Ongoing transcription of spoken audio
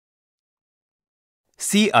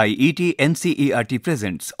CIET NCERT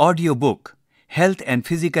presents audiobook Health and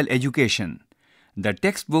Physical Education, the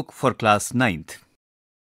textbook for class 9th.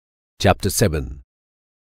 Chapter 7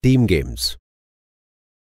 Team Games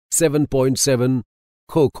 7.7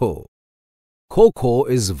 Kho-Kho. Kho-Kho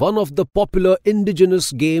is one of the popular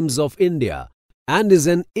indigenous games of India and is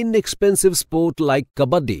an inexpensive sport like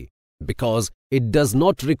Kabaddi because it does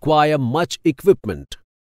not require much equipment.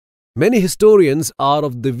 Many historians are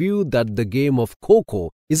of the view that the game of Kho-Kho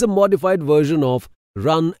is a modified version of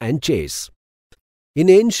run and chase. In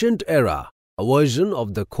ancient era, a version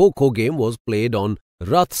of the Kho-Kho game was played on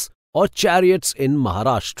raths or chariots in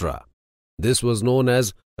Maharashtra. This was known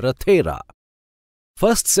as Rathera.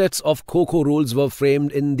 First sets of Kho-Kho rules were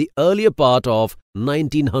framed in the earlier part of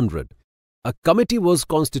 1900. A committee was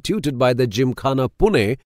constituted by the Gymkhana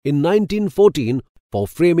Pune in 1914 for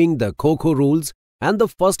framing the Kho-Kho rules, and the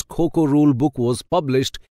first Kho-Kho rule book was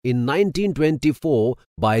published in 1924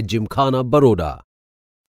 by Gymkhana Baroda.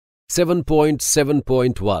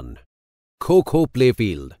 7.7.1 Kho-Kho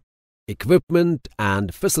Playfield. Equipment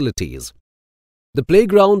and Facilities. The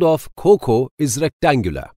playground of Kho-Kho is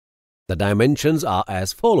rectangular. The dimensions are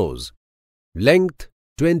as follows. Length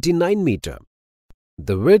 29 meter.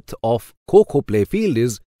 The width of Kho-Kho playfield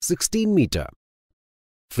is 16 meter.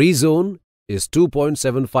 Free zone is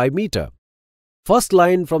 2.75 meter. First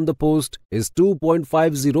line from the post is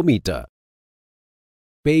 2.50 meter.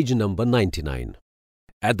 Page number 99.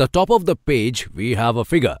 At the top of the page, we have a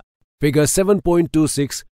figure. Figure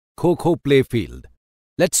 7.26 Kho-Kho Playfield.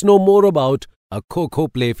 Let's know more about a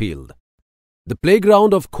Kho-Kho playfield. The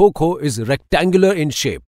playground of Kho-Kho is rectangular in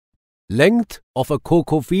shape. Length of a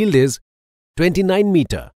Kho-Kho field is 29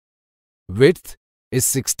 meter. Width is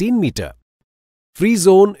 16 meter. Free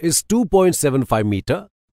zone is 2.75 meter.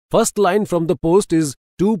 First line from the post is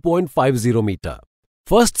 2.50 meter.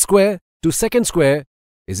 First square to second square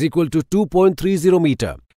is equal to 2.30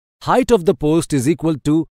 meter. Height of the post is equal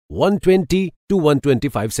to 120 to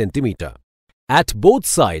 125 centimeter. At both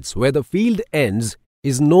sides where the field ends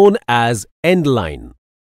is known as end line.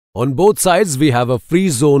 On both sides we have a free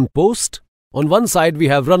zone post. On one side we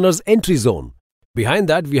have runner's entry zone. Behind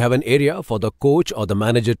that we have an area for the coach or the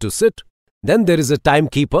manager to sit. Then there is a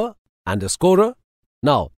timekeeper and a scorer.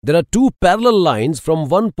 Now, there are two parallel lines from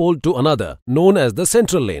one pole to another, known as the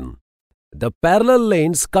central lane. The parallel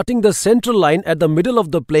lanes cutting the central line at the middle of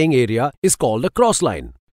the playing area is called a cross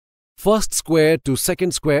line. First square to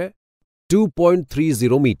second square,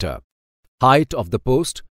 2.30 meter. Height of the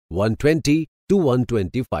post, 120 to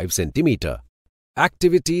 125 centimeter.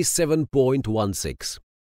 Activity 7.16.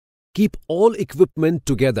 Keep all equipment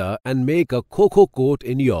together and make a Kho-Kho court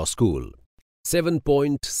in your school.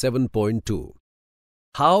 7.7.2.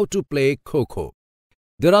 How to play Kho-Kho.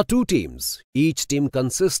 There are two teams. Each team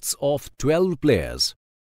consists of 12 players,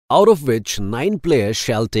 out of which 9 players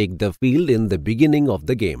shall take the field in the beginning of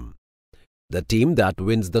the game. The team that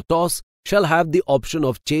wins the toss shall have the option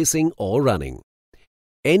of chasing or running.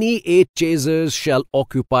 Any 8 chasers shall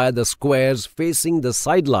occupy the squares facing the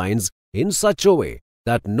sidelines in such a way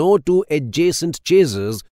that no 2 adjacent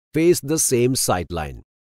chasers face the same sideline.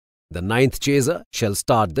 The 9th chaser shall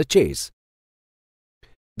start the chase.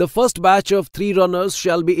 The first batch of 3 runners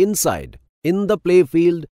shall be inside, in the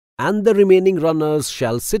playfield, and the remaining runners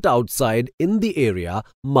shall sit outside in the area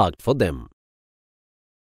marked for them.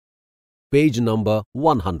 Page number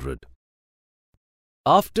 100.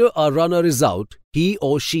 After a runner is out, he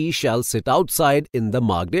or she shall sit outside in the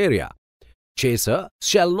marked area. Chaser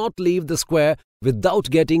shall not leave the square without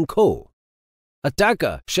getting Kho.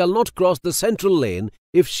 Attacker shall not cross the central lane.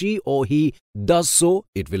 If she or he does so,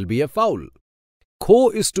 it will be a foul.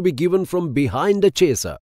 Kho is to be given from behind a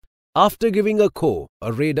chaser. After giving a Kho,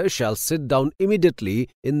 a raider shall sit down immediately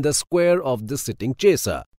in the square of the sitting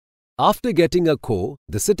chaser. After getting a Kho,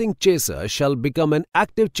 the sitting chaser shall become an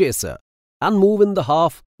active chaser and move in the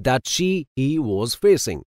half that he was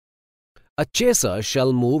facing. A chaser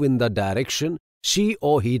shall move in the direction she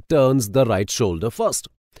or he turns the right shoulder first.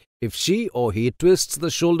 If she or he twists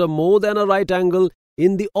the shoulder more than a right angle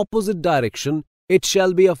in the opposite direction, it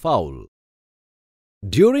shall be a foul.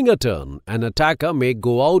 During a turn, an attacker may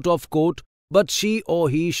go out of court, but she or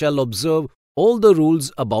he shall observe all the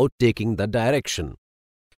rules about taking the direction.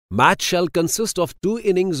 Match shall consist of 2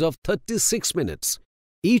 innings of 36 minutes.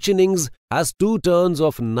 Each innings has 2 turns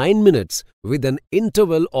of 9 minutes with an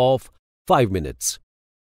interval of 5 minutes.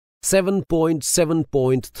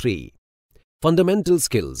 7.7.3 Fundamental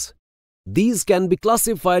Skills. These can be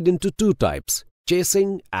classified into 2 types,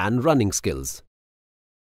 chasing and running skills.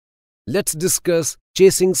 Let's discuss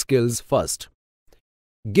chasing skills first.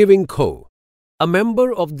 Giving Kho. A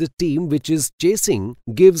member of the team which is chasing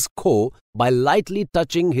gives Ko by lightly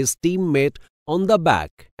touching his teammate on the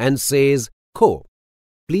back and says, Ko.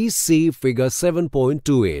 Please see figure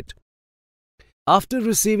 7.28. After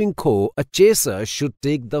receiving Ko, a chaser should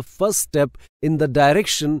take the first step in the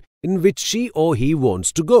direction in which she or he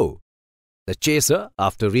wants to go. The chaser,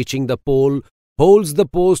 after reaching the pole, holds the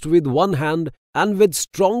post with one hand and with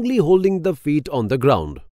strongly holding the feet on the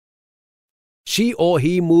ground. She or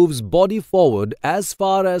he moves body forward as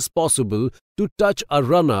far as possible to touch a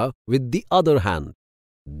runner with the other hand.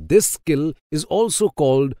 This skill is also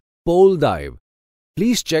called pole dive.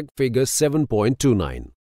 Please check figure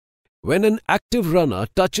 7.29. When an active runner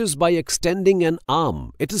touches by extending an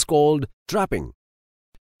arm, it is called trapping.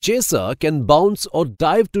 Chaser can bounce or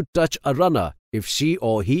dive to touch a runner if she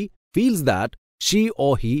or he feels that she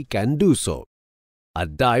or he can do so. A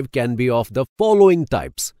dive can be of the following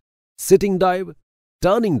types: sitting dive,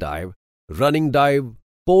 turning dive, running dive,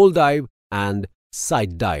 pole dive, and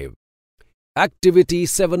side dive. Activity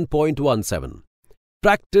 7.17.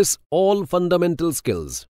 Practice all fundamental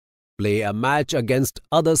skills. Play a match against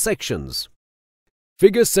other sections.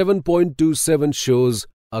 Figure 7.27 shows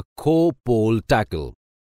a Ko-pole tackle.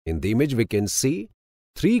 In the image we can see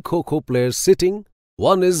 3 Kho players sitting.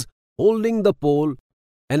 One is holding the pole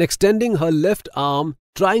and extending her left arm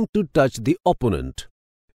trying to touch the opponent.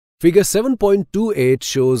 Figure 7.28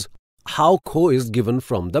 shows how Ko is given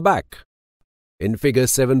from the back. In figure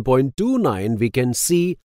 7.29 we can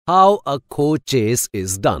see how a Ko chase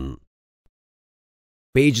is done.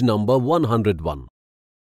 Page number 101.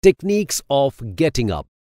 Techniques of getting up.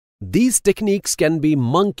 These techniques can be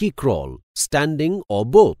monkey crawl, standing, or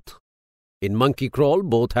both. In monkey crawl,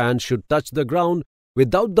 both hands should touch the ground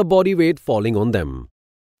without the body weight falling on them.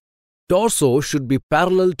 Torso should be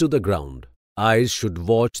parallel to the ground. Eyes should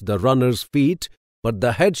watch the runner's feet, but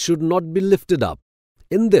the head should not be lifted up.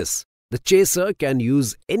 In this, the chaser can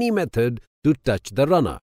use any method to touch the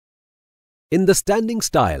runner. In the standing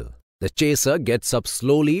style, the chaser gets up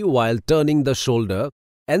slowly while turning the shoulder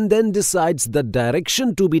and then decides the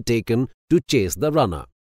direction to be taken to chase the runner.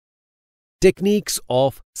 Techniques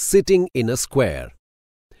of sitting in a square.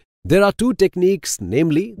 There are 2 techniques,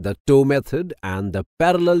 namely the toe method and the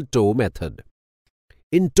parallel toe method.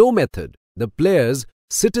 In toe method, the players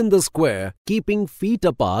sit in the square keeping feet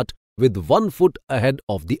apart with one foot ahead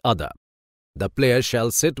of the other. The player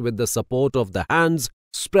shall sit with the support of the hands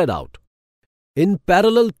spread out. In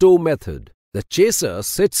parallel toe method, the chaser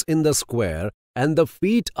sits in the square and the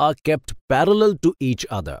feet are kept parallel to each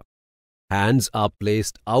other. Hands are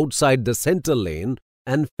placed outside the center lane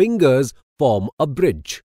and fingers form a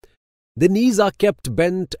bridge. The knees are kept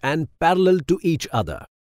bent and parallel to each other.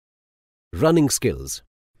 Running skills.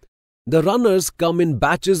 The runners come in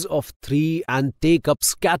batches of 3 and take up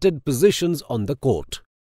scattered positions on the court.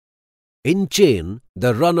 In chain,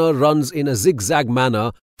 the runner runs in a zigzag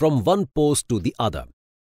manner from one post to the other.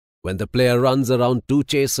 When the player runs around 2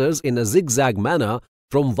 chasers in a zigzag manner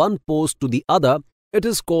from one post to the other, it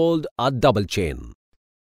is called a double chain.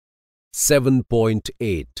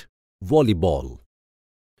 7.8. Volleyball.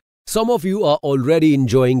 Some of you are already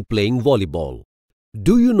enjoying playing volleyball.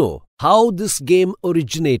 Do you know how this game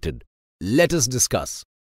originated? Let us discuss.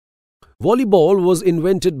 Volleyball was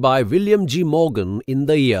invented by William G. Morgan in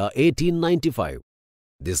the year 1895.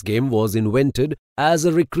 This game was invented as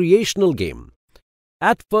a recreational game.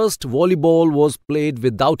 At first, volleyball was played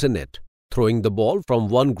without a net, throwing the ball from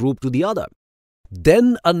one group to the other.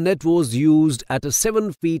 Then a net was used at a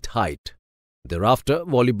 7 feet height. Thereafter,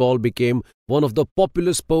 volleyball became one of the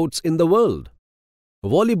popular sports in the world.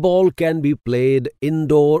 Volleyball can be played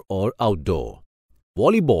indoor or outdoor.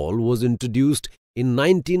 Volleyball was introduced in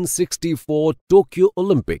 1964 Tokyo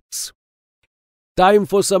Olympics. Time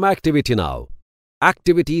for some activity now.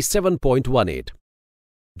 Activity 7.18.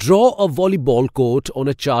 Draw a volleyball court on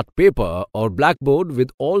a chart paper or blackboard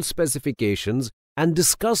with all specifications and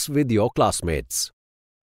discuss with your classmates.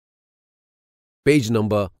 Page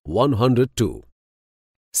number 102.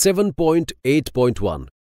 7.8.1.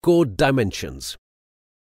 Court dimensions.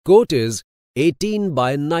 Court is 18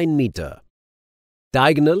 by 9 meter.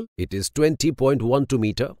 Diagonal, it is 20.12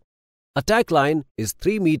 meter. Attack line is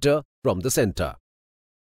 3 meter from the center.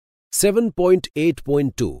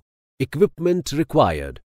 7.8.2. Equipment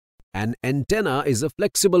required. An antenna is a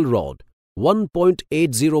flexible rod,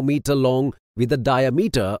 1.80 meter long with a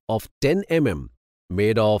diameter of 10 mm,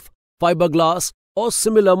 made of fiberglass or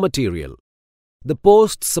similar material. The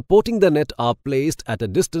posts supporting the net are placed at a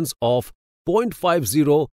distance of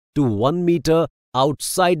 0.50 to 1 meter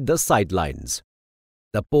outside the sidelines.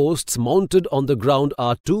 The posts mounted on the ground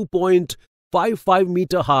are 2.55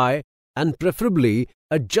 meter high and preferably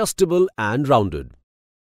adjustable and rounded.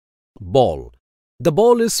 Ball. The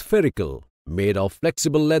ball is spherical, made of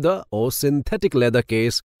flexible leather or synthetic leather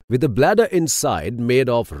case with a bladder inside made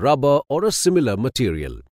of rubber or a similar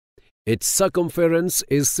material. Its circumference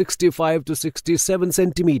is 65 to 67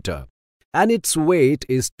 cm and its weight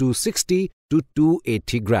is 260 to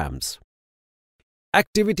 280 grams.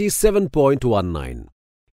 Activity 7.19.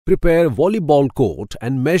 Prepare volleyball court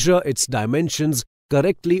and measure its dimensions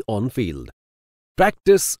correctly on field.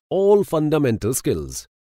 Practice all fundamental skills.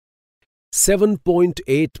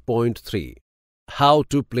 7.8.3. How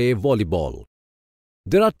to play volleyball.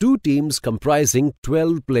 There are two teams comprising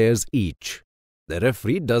 12 players each. The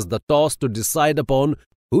referee does the toss to decide upon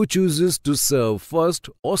who chooses to serve first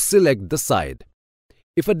or select the side.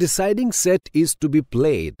 If a deciding set is to be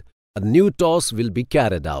played, a new toss will be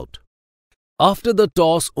carried out. After the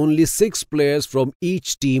toss, only 6 players from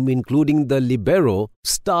each team, including the libero,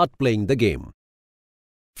 start playing the game.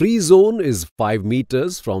 Free zone is 5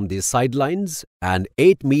 meters from the sidelines and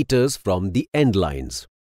 8 meters from the end lines.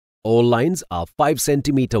 All lines are 5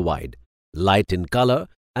 cm wide, light in color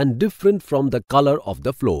and different from the color of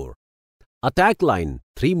the floor. Attack line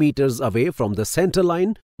 3 meters away from the center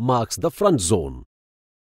line marks the front zone.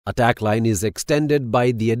 Attack line is extended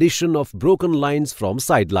by the addition of broken lines from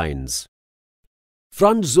sidelines.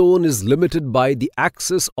 Front zone is limited by the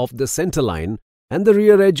axis of the center line and the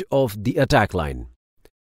rear edge of the attack line.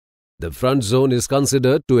 The front zone is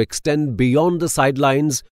considered to extend beyond the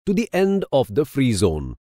sidelines to the end of the free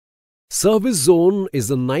zone. Service zone is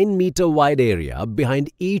a 9-meter wide area behind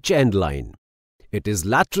each end line. It is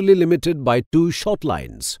laterally limited by 2 short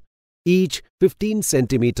lines, each 15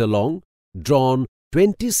 cm long, drawn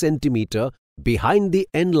 20 cm behind the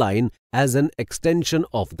end line as an extension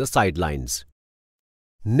of the sidelines.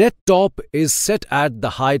 Net top is set at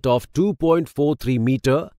the height of 2.43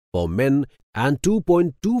 meter for men and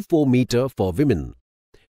 2.24 meter for women.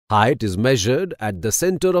 Height is measured at the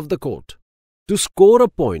center of the court. To score a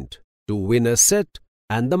point, to win a set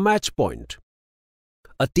and the match point.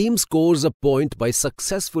 A team scores a point by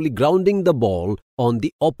successfully grounding the ball on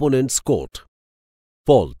the opponent's court.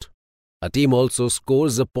 Fault. A team also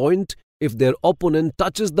scores a point if their opponent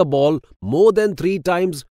touches the ball more than 3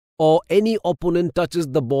 times or any opponent touches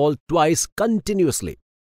the ball twice continuously.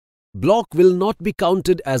 Block will not be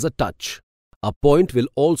counted as a touch. A point will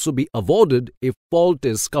also be awarded if fault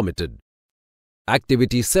is committed.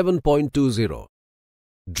 Activity 7.20.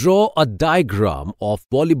 Draw a diagram of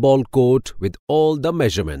volleyball court with all the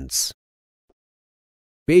measurements.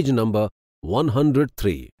 Page number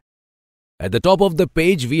 103. At the top of the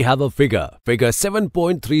page we have a figure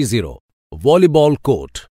 7.30, volleyball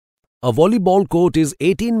court. A volleyball court is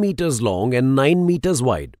 18 meters long and 9 meters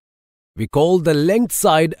wide. We call the length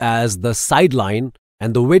side as the sideline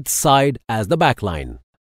and the width side as the back line.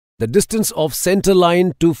 The distance of center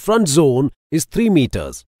line to front zone is 3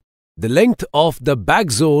 meters. The length of the back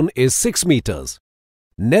zone is 6 meters.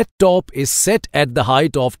 Net top is set at the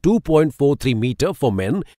height of 2.43 meter for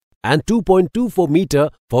men and 2.24 meter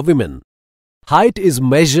for women. Height is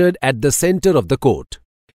measured at the center of the court.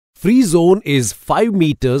 Free zone is 5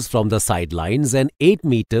 meters from the sidelines and 8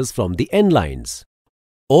 meters from the end lines.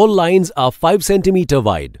 All lines are 5 cm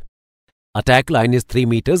wide. Attack line is 3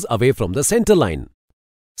 meters away from the center line.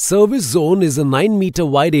 Service zone is a 9-meter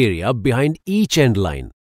wide area behind each end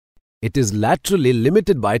line. It is laterally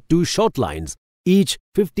limited by 2 short lines, each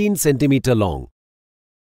 15 cm long,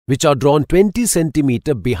 which are drawn 20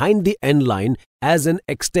 cm behind the end line as an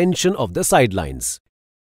extension of the sidelines.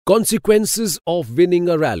 Consequences of winning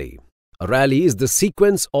a rally. A rally is the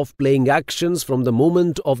sequence of playing actions from the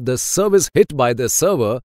moment of the service hit by the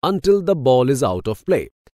server until the ball is out of play.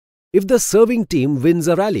 If the serving team wins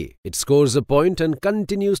a rally, it scores a point and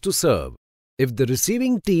continues to serve. If the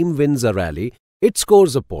receiving team wins a rally, it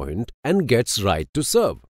scores a point and gets right to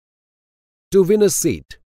serve. To win a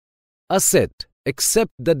seat. A set,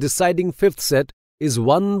 except the deciding 5th set, is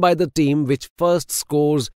won by the team which first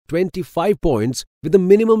scores 25 points with a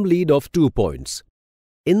minimum lead of 2 points.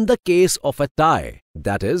 In the case of a tie,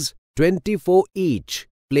 that is 24 each,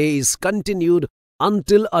 play is continued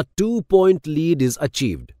until a 2-point lead is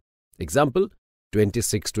achieved. Example,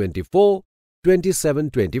 26-24,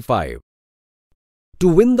 27-25. To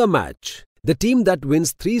win the match, the team that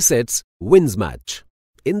wins 3 sets wins match.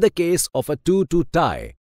 In the case of a 2-2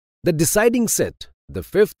 tie, the deciding set, the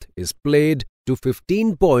 5th, is played to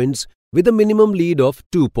 15 points with a minimum lead of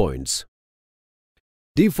 2 points.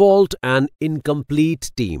 Default and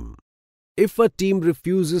incomplete team. If a team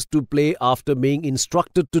refuses to play after being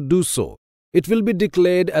instructed to do so, it will be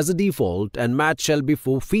declared as a default and match shall be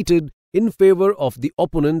forfeited in favor of the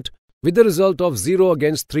opponent with the result of 0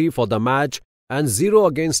 against 3 for the match and 0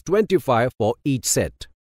 against 25 for each set.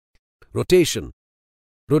 Rotation.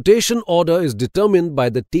 Rotation order is determined by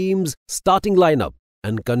the team's starting lineup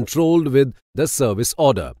and controlled with the service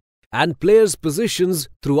order and players' positions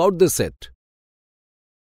throughout the set.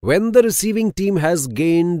 When the receiving team has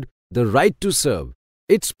gained the right to serve,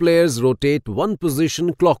 its players rotate one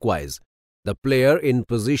position clockwise. The player in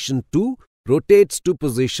position 2 rotates to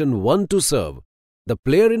position 1 to serve. The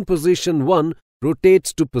player in position 1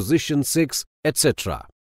 rotates to position 6, etc.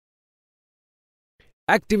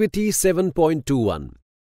 Activity 7.21.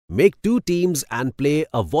 Make 2 teams and play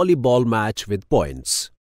a volleyball match with points.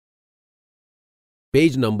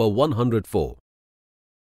 Page number 104.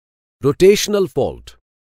 Rotational fault.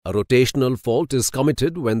 A rotational fault is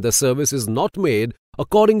committed when the service is not made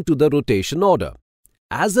according to the rotation order.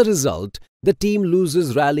 As a result, the team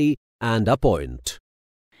loses rally and a point.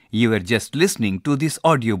 You are just listening to this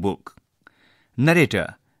audiobook.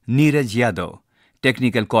 Narrator Neeraj Yadav.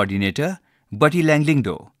 Technical Coordinator Bati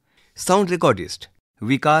Langlingdo. Sound Recordist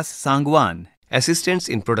Vikas Sangwan. Assistants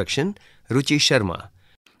in Production Ruchi Sharma.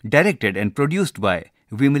 Directed and produced by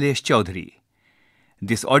Vimalesh Chaudhary.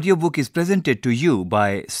 This audiobook is presented to you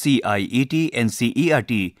by CIET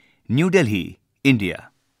NCERT, New Delhi, India.